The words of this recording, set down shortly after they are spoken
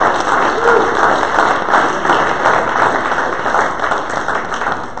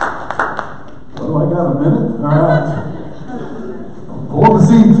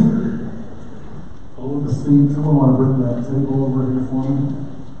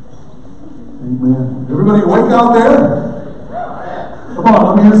Amen. Everybody awake out there? Come on,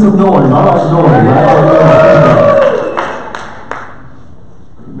 let me hear some noise. I like noise.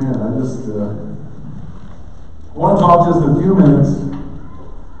 Amen. I want to talk just a few minutes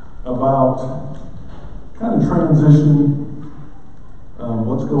about kind of transition,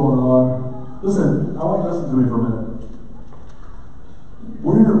 what's going on. Listen, I want you to listen to me for a minute.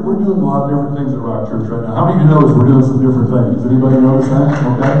 We're doing a lot of different things at Rock Church right now. How many of you notice we're doing some different things? Anybody notice that?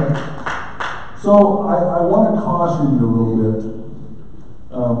 Okay. So I want to caution you a little bit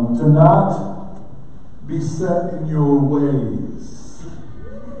to not be set in your ways.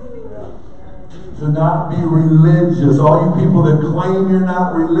 To not be religious. All you people that claim you're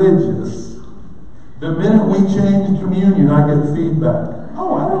not religious, the minute we change communion, I get feedback.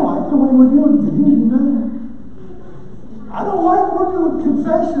 Oh, I don't like the way we're doing communion now. I don't like we're doing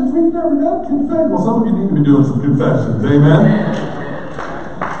confessions. We've never done confessions. Well, some of you need to be doing some confessions. Amen?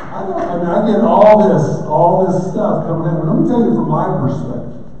 I get all this stuff coming in. But let me tell you from my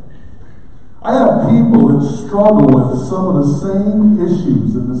perspective. I have people that struggle with some of the same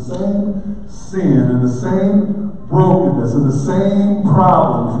issues and the same sin and the same brokenness and the same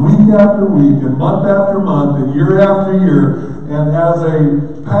problems week after week and month after month and year after year. And as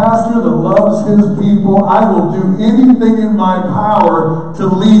a pastor that loves his people, I will do anything in my power to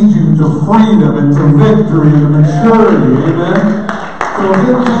lead you to freedom and to victory and maturity. Amen? So if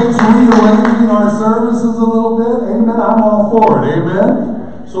it takes rearranging our services a little bit, amen, I'm all for it.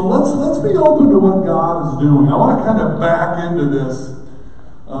 Amen? So let's be open to what God is doing. I want to kind of back into this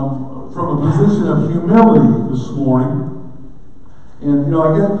from a position of humility this morning. And,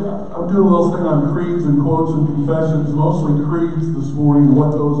 I'm doing a little thing on creeds and quotes and confessions, mostly creeds this morning, and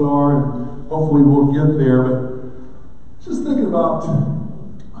what those are, and hopefully we'll get there. But just thinking about,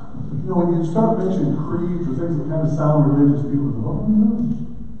 when you start mentioning creeds or things that kind of sound religious, people go, oh, no,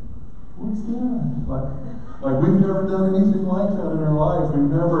 what's that? Like we've never done anything like that in our life. We've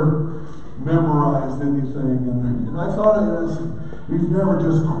never memorized anything. And I thought we've never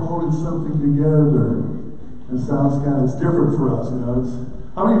just quoted something together. It sounds it's different for us, It's,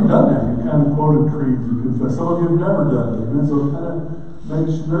 how many of you have done that? You've kind of quoted creeds and confessed. Some of you have never done it, and so it kind of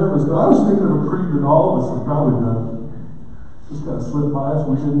makes you nervous. But I was thinking of a creed that all of us have probably done. Just kind of slipped by us,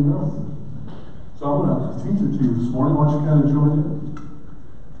 we didn't know. So I'm going to teach it to you this morning. Why don't you kind of join in?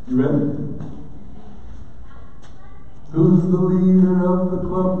 You ready? Who's the leader of the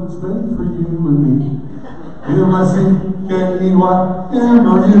club that's made for you and me? M-I-C-K-E-Y-M-O-U-S-E,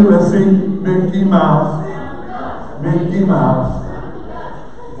 Mickey Mouse. Mickey Mouse,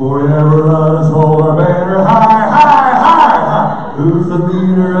 forever let us hold our banner high, high, high, high. Who's the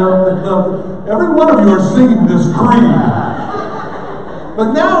leader of the club? Every one of you are singing this creed.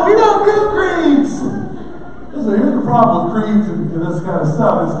 But now we don't do creeds. Listen, here's the problem with creeds and this kind of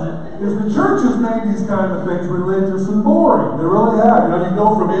stuff is the church has made these kind of things religious and boring. They really have. You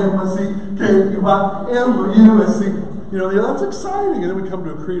go from M-I-C-K-E-Y-M-O-U-S-E. That's exciting. And then we come to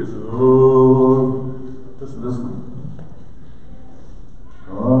a creed and say, oh, listen to this one.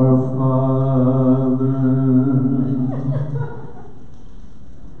 Our Father,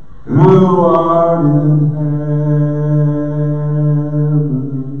 who art in heaven.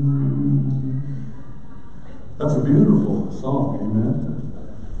 That's a beautiful song, amen?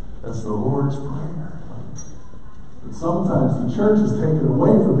 That's the Lord's Prayer. But sometimes the church is taken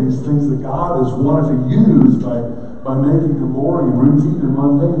away from these things that God has wanted to use by making them boring and routine and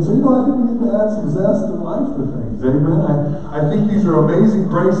mundane. So, I think we need to add some zest and life to things. Amen? I think these are amazing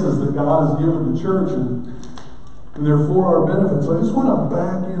graces that God has given the church, and they're for our benefit. So I just want to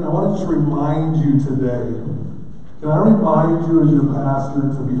back in. I want to just remind you today. Can I remind you as your pastor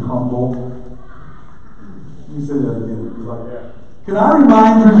to be humble? Let me say that again. Can I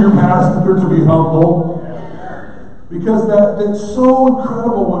remind you as your pastor to be humble? Because that's so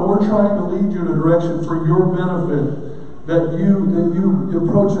incredible when we're trying to lead you in a direction for your benefit, that you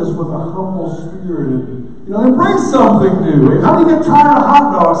approach us with a humble spirit and embrace something new. How do you get tired of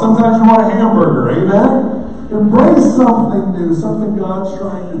hot dogs? Sometimes you want a hamburger, amen? Embrace something new, something God's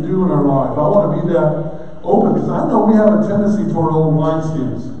trying to do in our life. I want to be that open because I know we have a tendency toward old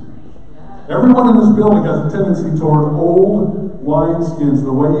wineskins. Everyone in this building has a tendency toward old wineskins,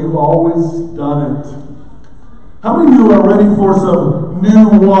 the way you've always done it. How many of you are ready for some new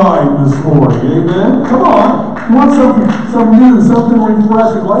wine this morning? Amen? Come on. You want some new, something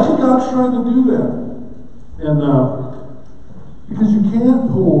refreshing. Why think God's trying to do that? And because you can't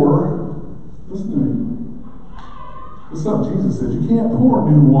pour, listen to me. This is what Jesus said. You can't pour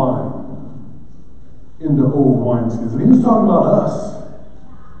new wine into old wineskins. And he was talking about us.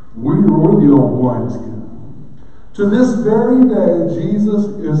 We're the old wineskin. To this very day, Jesus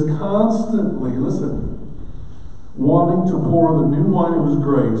is constantly, listen, wanting to pour the new wine of his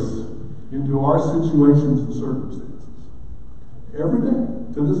grace into our situations and circumstances. Every day,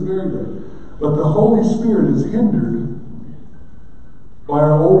 to this very day. But the Holy Spirit is hindered by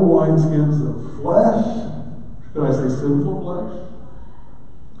our old wineskins of flesh. Could I say sinful flesh?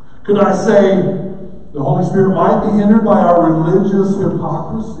 Could I say the Holy Spirit might be hindered by our religious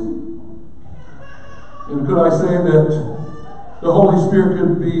hypocrisy? And could I say that the Holy Spirit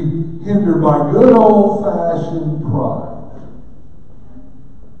could be hindered by good old-fashioned pride?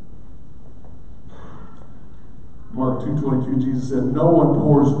 Mark 2:22, Jesus said, "No one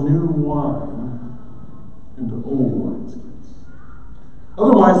pours new wine into old wineskins.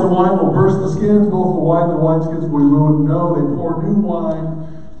 Otherwise the wine will burst the skins, both the wine and the wineskins will be ruined. No, they pour new wine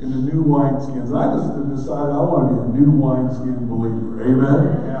into new wineskins." And I just decided I want to be a new wineskin believer.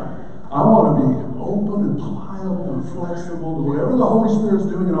 Amen? Yeah. I want to be open and pliable and flexible to whatever the Holy Spirit's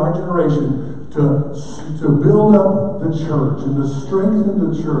doing in our generation to build up the church and to strengthen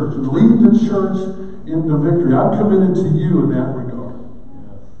the church and lead the church into victory. I'm committed to you in that regard.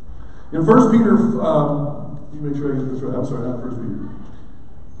 In 1 Peter, let me make sure I get this right. I'm sorry, not 1 Peter.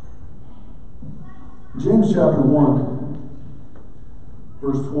 James chapter 1,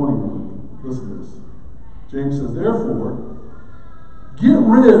 verse 21. Listen to this. James says, "Therefore, get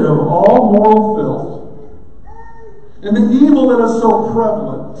rid of all moral filth and the evil that is so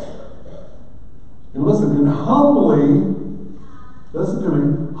prevalent. And listen, and humbly, listen to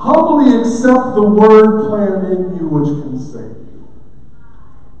me, humbly accept the word planted in you which can save you."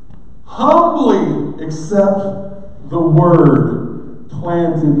 Humbly accept the word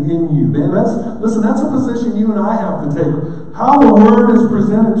planted in you. Man, that's a position you and I have to take. How the word is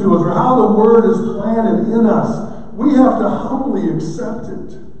presented to us, or how the word is planted in us, we have to humbly accept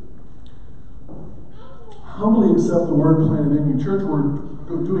it. Humbly accept the word planted in you. Church,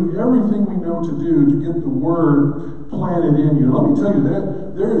 we're doing everything we know to do to get the word planted in you. And let me tell you,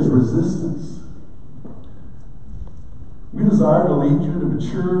 there is resistance. We desire to lead you to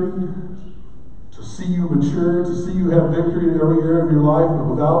maturity, to see you mature, to see you have victory in every area of your life, but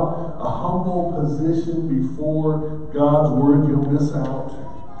without a humble position before God's word, you'll miss out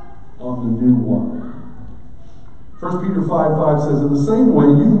on the new one. 1 Peter 5:5 says, "In the same way,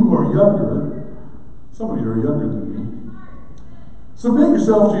 you who are younger," some of you are younger than me, "submit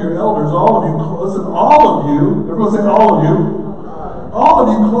yourselves to your elders, all of you." Listen, all of you, everyone say all of you. "All of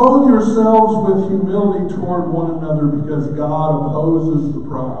you clothe yourselves with humility toward one another, because God opposes the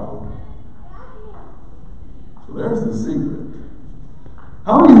proud." So there's the secret.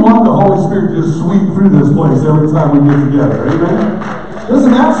 How many want the Holy Spirit to just sweep through this place every time we get together? Amen?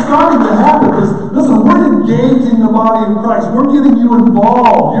 Listen, that's starting to happen. Because, listen, we're engaging the body of Christ. We're getting you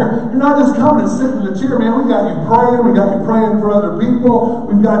involved. You're not just coming and sitting in the chair, man. We got you praying. We got you praying for other people.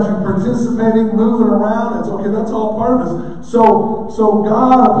 We've got you participating, moving around. It's okay. That's all part of this. So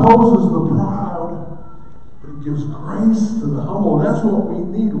God opposes the proud, but He gives grace to the humble. And that's what we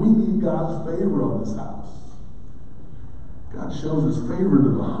need. We need God's favor on this house. God shows His favor to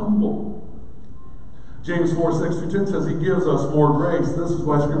the humble. James 4:6-10 says He gives us more grace. This is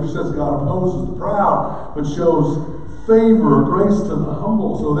why Scripture says God opposes the proud, but shows favor or grace to the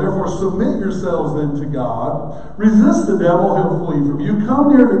humble. So therefore submit yourselves then to God. Resist the devil, he'll flee from you.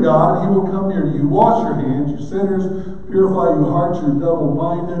 Come near to God, and He will come near to you. Wash your hands, you sinners. Purify your hearts, you're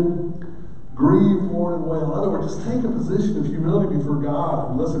double-minded. Grieve, mourn, and wail. In other words, just take a position of humility before God.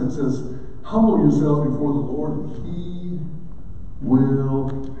 And listen, it says, humble yourselves before the Lord, and He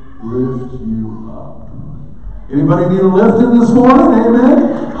will lift you up. Anybody need a lift in this morning?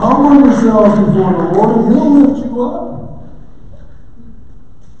 Amen? Humble yourselves before the Lord, and He'll lift you up.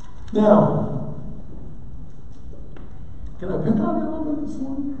 Now, can I pick on you a little bit this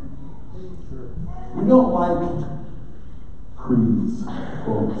morning? Sure. We don't like creeds,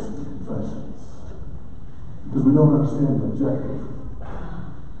 quotes, and confessions, because we don't understand the objective.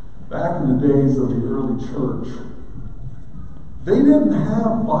 Back in the days of the early church, they didn't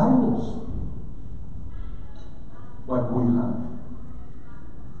have Bibles like we have.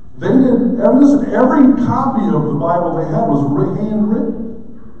 They didn't, every copy of the Bible they had was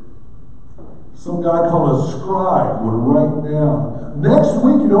handwritten. Some guy called a scribe would write down. Next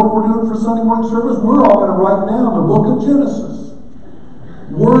week, you know what we're doing for Sunday morning service? We're all going to write down the book of Genesis.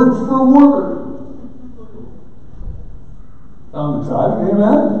 Word for word. Sounds exciting,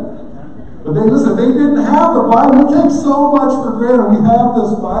 amen? But they didn't have the Bible. We take so much for granted. We have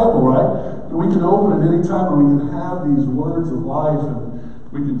this Bible, right? And we can open it any time, and we can have these words of life, and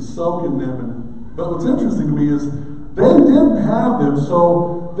we can soak in them. But what's interesting to me is they didn't have them,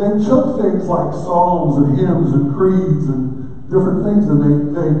 so they took things like psalms and hymns and creeds and different things, and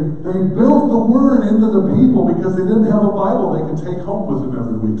they built the word into the people because they didn't have a Bible they could take home with them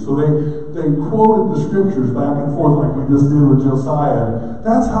every week. So they quoted the scriptures back and forth like we just did with Josiah.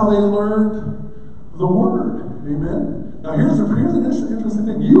 That's how they learned the word. Amen. Now here's an interesting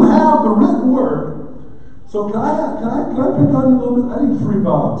thing. You have the written word. So can I pick on you a little bit? I need 3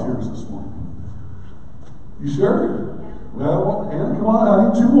 volunteers this morning. You sure? Well, Hannah, come on.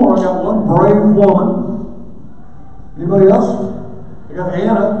 I need 2 more. I got one brave woman. Anybody else? I got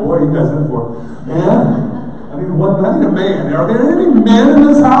Anna. Boy, you guys in for it. Anna. I need a man. Are there any men in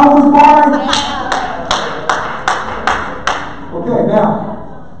this house this morning? Okay, now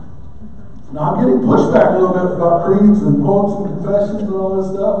I'm getting pushback a little bit about creeds and quotes and confessions and all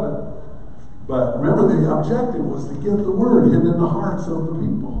this stuff. But remember, the objective was to get the word hidden in the hearts of the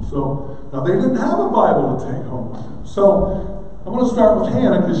people. So now they didn't have a Bible to take home with them. So I'm going to start with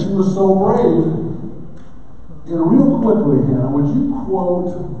Hannah because she was so brave. And real quickly, Hannah, would you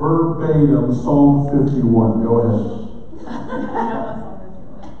quote verbatim Psalm 51? Go ahead.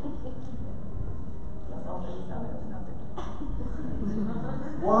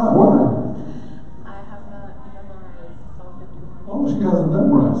 Why? I have not memorized Psalm 51. Oh, she hasn't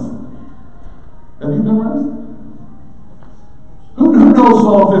memorized it. Have you memorized it? Who knows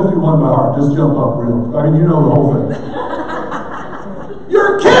Psalm 51 by heart? Just jump up real. I mean, you know the whole thing.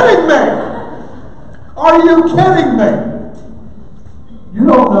 You're kidding me! Are you kidding me? You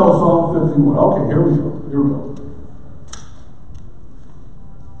don't know Psalm 51. Okay, here we go.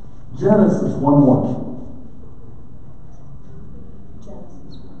 Genesis 1:1.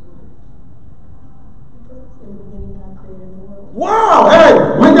 Wow! Hey,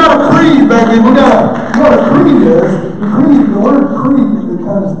 we got a creed, baby. You know what a creed is? The word creed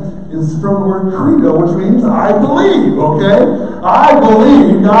is from the word credo, which means I believe, okay? I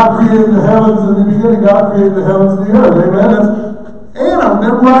believe God created the heavens in the beginning. God created the heavens and the earth. Amen? Anna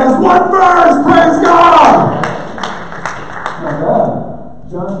memorized 1 verse. Praise God! My God.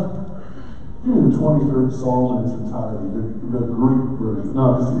 John, give me the 23rd Psalm in its entirety, the Greek version. No,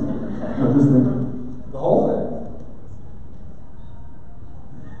 just the whole thing.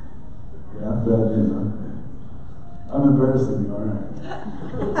 Yeah, bad news, huh? I'm embarrassing you, aren't I?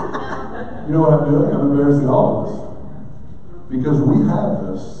 You know what I'm doing? I'm embarrassing all of us. Because we have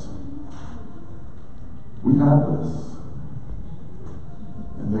this. We have this.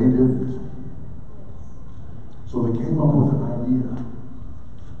 And they didn't. So they came up with an idea.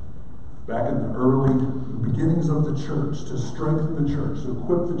 Back in the early beginnings of the church, to strengthen the church, to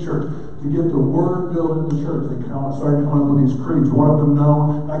equip the church, to get the word built in the church, they started coming up with these creeds. One of them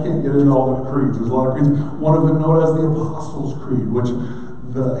known, I can't get into all the creeds, there's a lot of creeds. One of them known as the Apostles' Creed, which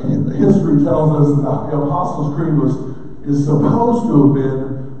the history tells us the Apostles' Creed is supposed to have been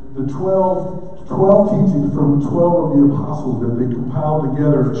the 12 teachings from 12 of the apostles that they compiled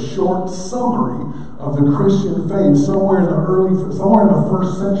together in a short summary of the Christian faith. Somewhere in the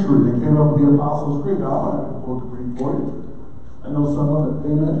first century, they came up with the Apostles' Creed. Now, I'm not going to quote the Creed for you. I know some of it.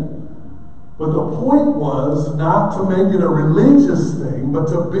 Amen. But the point was not to make it a religious thing, but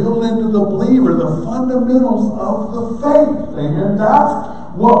to build into the believer the fundamentals of the faith. Amen. That's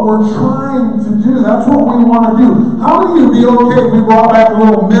what we're trying to do. That's what we want to do. How many of you would be okay if we brought back a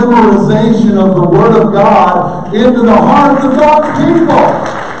little memorization of the Word of God into the hearts of God's people?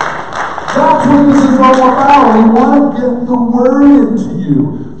 That's what this is all about. We want to get the Word into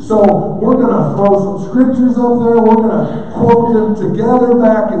you. So we're going to throw some scriptures up there. We're going to quote them together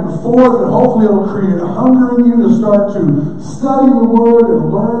back and forth, and hopefully it'll create a hunger in you to start to study the Word and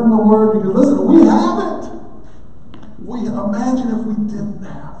learn the Word. Because listen, we have it. Imagine if we didn't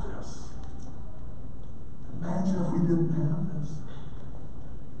have this. Imagine if we didn't have this.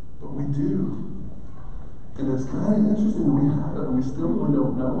 But we do. And it's kind of interesting that we have it and we still really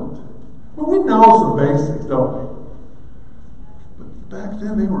don't know it. Well, we know some basics, don't we? But back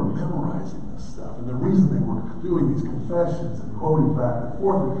then they were memorizing this stuff. And the reason they were doing these confessions and quoting back and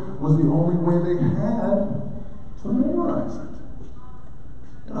forth was the only way they had to memorize it.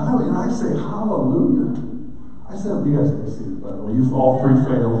 And I say hallelujah. I said, you guys can see it, by the way. You all 3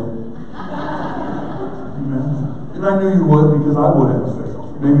 failed. Amen. And I knew you would because I would have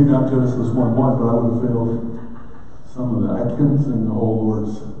failed. Maybe not Genesis 1:1, but I would have failed some of that. I couldn't sing the whole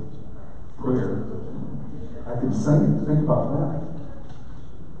Lord's Prayer. I can sing it. Think about that.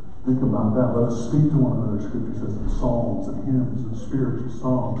 Think about that. Let us speak to one another. Scripture says in psalms and hymns and spiritual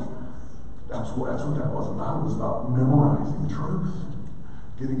songs. That's what that was about. It was about memorizing truth.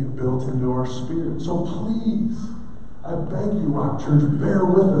 Getting it built into our spirit. So please, I beg you, Rock Church, bear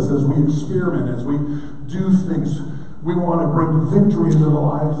with us as we experiment, as we do things We want to bring victory into the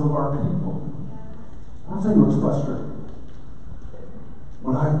lives of our people. I'll tell you what's frustrating.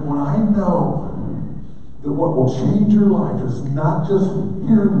 When I know that what will change your life is not just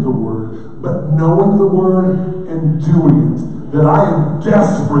hearing the word, but knowing the word and doing it. That I am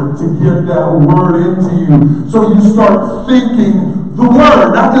desperate to get that word into you. So you start thinking the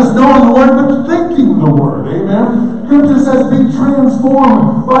word. Not just knowing the word, but thinking the word. Amen? Scripture says, be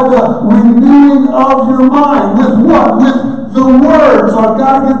transformed by the renewing of your mind. With what? With the word. So I've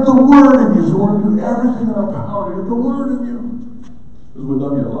got to get the word in you. So we're going to do everything in our power to get the word in you. Because we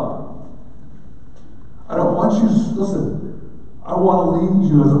love you a lot. I don't want you, listen, I want to lead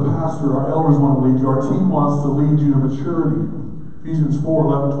you as a pastor. Our elders want to lead you. Our team wants to lead you to maturity. Ephesians 4,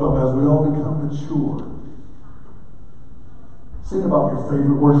 11, 12, as we all become mature. Sing about your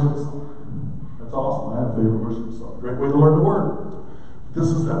favorite worship song. That's awesome. I have a favorite worship song. Great way to learn the word. This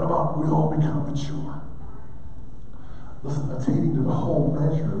is that about we all become mature. Listen, attaining to the whole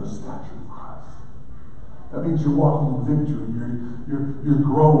measure of the stature of Christ. That means you're walking in victory. You're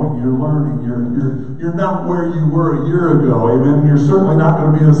growing. You're learning. You're not where you were a year ago. Amen. You're certainly not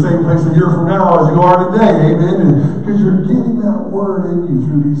going to be in the same place a year from now as you are today. Amen. Because you're getting that word in you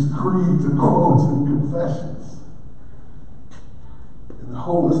through these creeds and quotes and confessions. And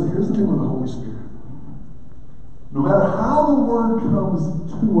listen, here's the thing with the Holy Spirit. No matter how the word comes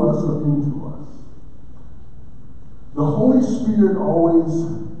to us or into us, the Holy Spirit always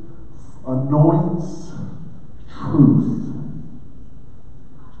anoints truth.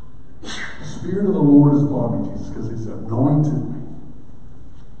 The Spirit of the Lord is upon me, Jesus, because He's anointed me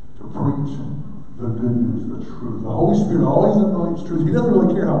to preach the good news, the truth. The Holy Spirit always anoints truth. He doesn't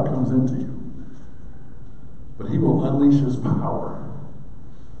really care how it comes into you. But He will unleash His power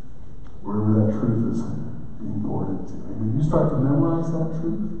wherever that truth is being poured into. Amen. You start to memorize that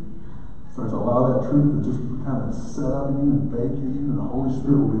truth, start to allow that truth to just kind of set up in you and bake in you, and the Holy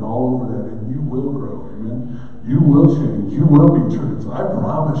Spirit will be all over that, and you will grow. Amen. You will change. You will be transformed. I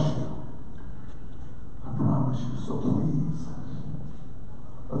promise you. I promise you. So please,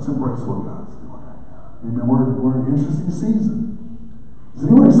 let's embrace what God's doing right now. Amen. We're in an interesting season. Is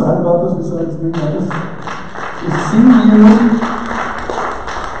anyone excited about this besides me? Just see you.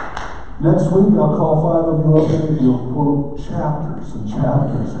 Next week, I'll call 5 of you up and you'll quote chapters and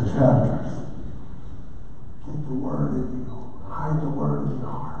chapters and chapters. Get the word in you. Hide the word in your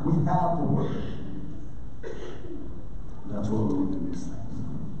heart. We have the word. And that's what we do these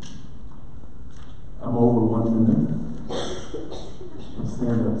things. I'm over 1 minute. Let's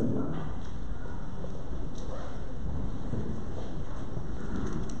stand up together.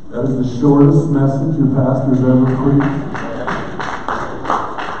 That is the shortest message your pastor's ever preached.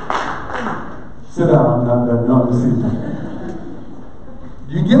 Sit down, I'm not done. No, I'm just sitting.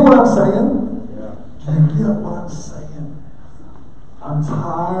 Do you get what I'm saying? Yeah. Do you get what I'm saying? I'm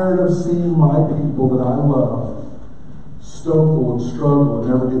tired of seeing my people that I love stumble and struggle and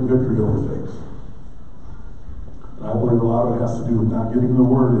never get victory over things. And I believe a lot of it has to do with not getting the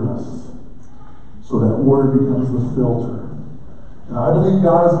word in us. So that word becomes the filter. And I believe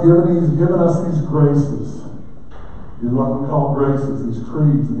God has given us these graces. These are what we call graces, these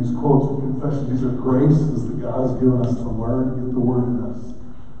creeds and these quotes and confessions. These are graces that God has given us to learn and get the word in us.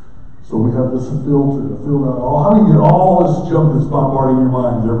 So we have this filter to filter out how do you get all this junk that's bombarding your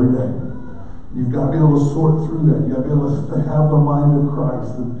minds every day? You've got to be able to sort through that. You've got to be able to have the mind of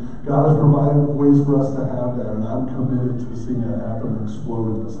Christ. And God has provided ways for us to have that. And I'm committed to seeing that happen and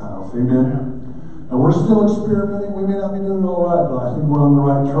explode in this house. Amen? And we're still experimenting. We may not be doing it all right, but I think we're on the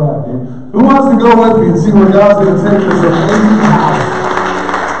right track. Who wants to go with me and see where God's going to take this amazing house?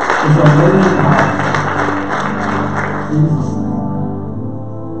 This amazing house. In Jesus' name.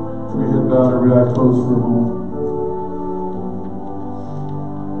 Every head bowed, every eye closed for a moment.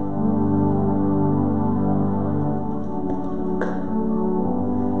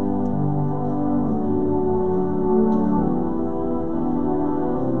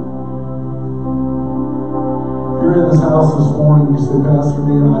 This morning, you say, Pastor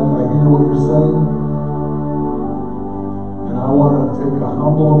Dan, I hear what you're saying, and I want to take a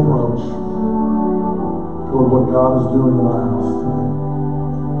humble approach toward what God is doing in our house today.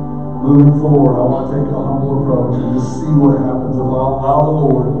 Moving forward, I want to take a humble approach and just see what happens. If I'll allow the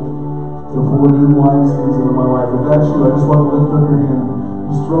Lord to pour new wineskins into my life. If that's you, I just want to lift up your hand.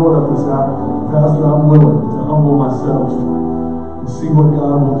 Just throw it up this out. Pastor, I'm willing to humble myself and see what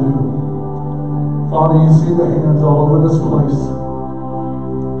God will do. Father, you see the hands all over this place.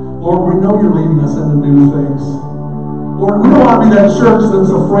 Lord, we know you're leading us into new things. Lord, we don't want to be that church that's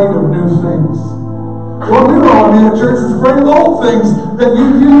afraid of new things. Lord, we don't want to be a church that's afraid of the old things that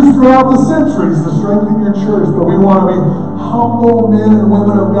you've used throughout the centuries to strengthen your church. But we want to be humble men and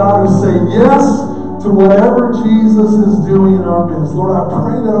women of God who say yes to whatever Jesus is doing in our midst. Lord, I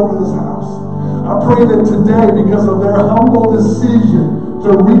pray that over this house. I pray that today, because of their humble decision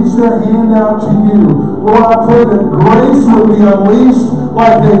to reach their hand out to you, Lord, I pray that grace would be unleashed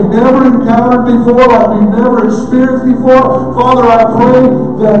like they've never encountered before, like we've never experienced before. Father, I pray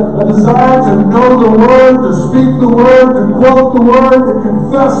that a desire to know the Word, to speak the Word, to quote the Word, to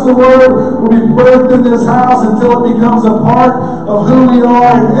confess the Word will be birthed in this house until it becomes a part of who we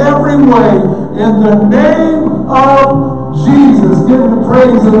are in every way. In the name of Jesus, give Him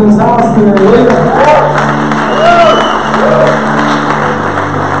praise in this house today.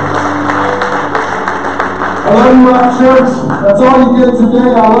 I love you, Rock Church. That's all you get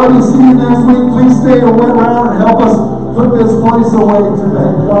today. I love you. See you next week. Please stay around and help us put this place away today.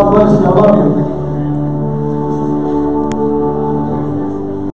 God bless you. I love you.